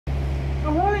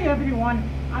Ahoy everyone!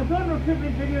 I've done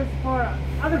recruitment videos for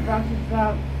other branches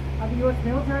of the US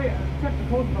military, except the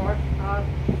Coast Guard.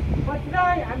 But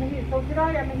today I'm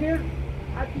here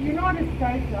at the United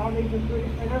States Army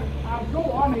Recruiting Center. Go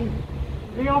Army.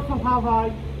 They also have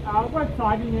a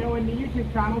website, and the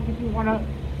YouTube channels if you want to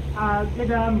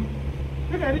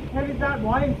get educated that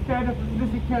way instead of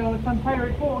listening to some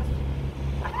pirate folks.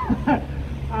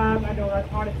 I know that's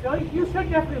hard to say. You should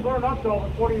definitely learn up though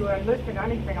before you enlist in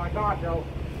anything like that though.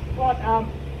 But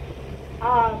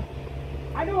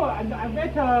I know I've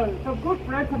met some good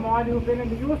friends of mine who've been in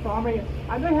the U.S. Army,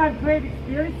 and they had great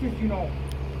experiences,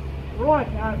 Right,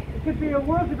 it could be a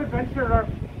world of adventure or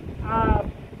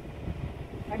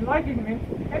enlightenment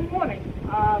and money.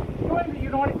 Join the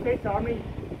United States Army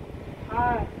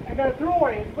and the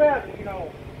glory as well,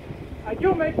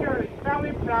 you make your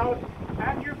family proud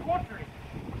and your country.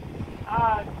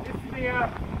 This is the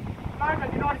flag of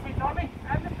the United States Army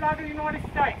and the flag of the United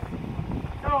States.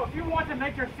 So if you want to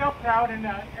make yourself proud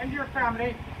and your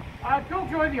family, go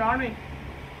join the Army.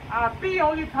 Be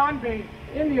all you can be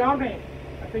in the Army,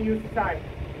 as they used to say.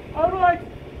 Alright,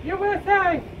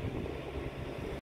 USA!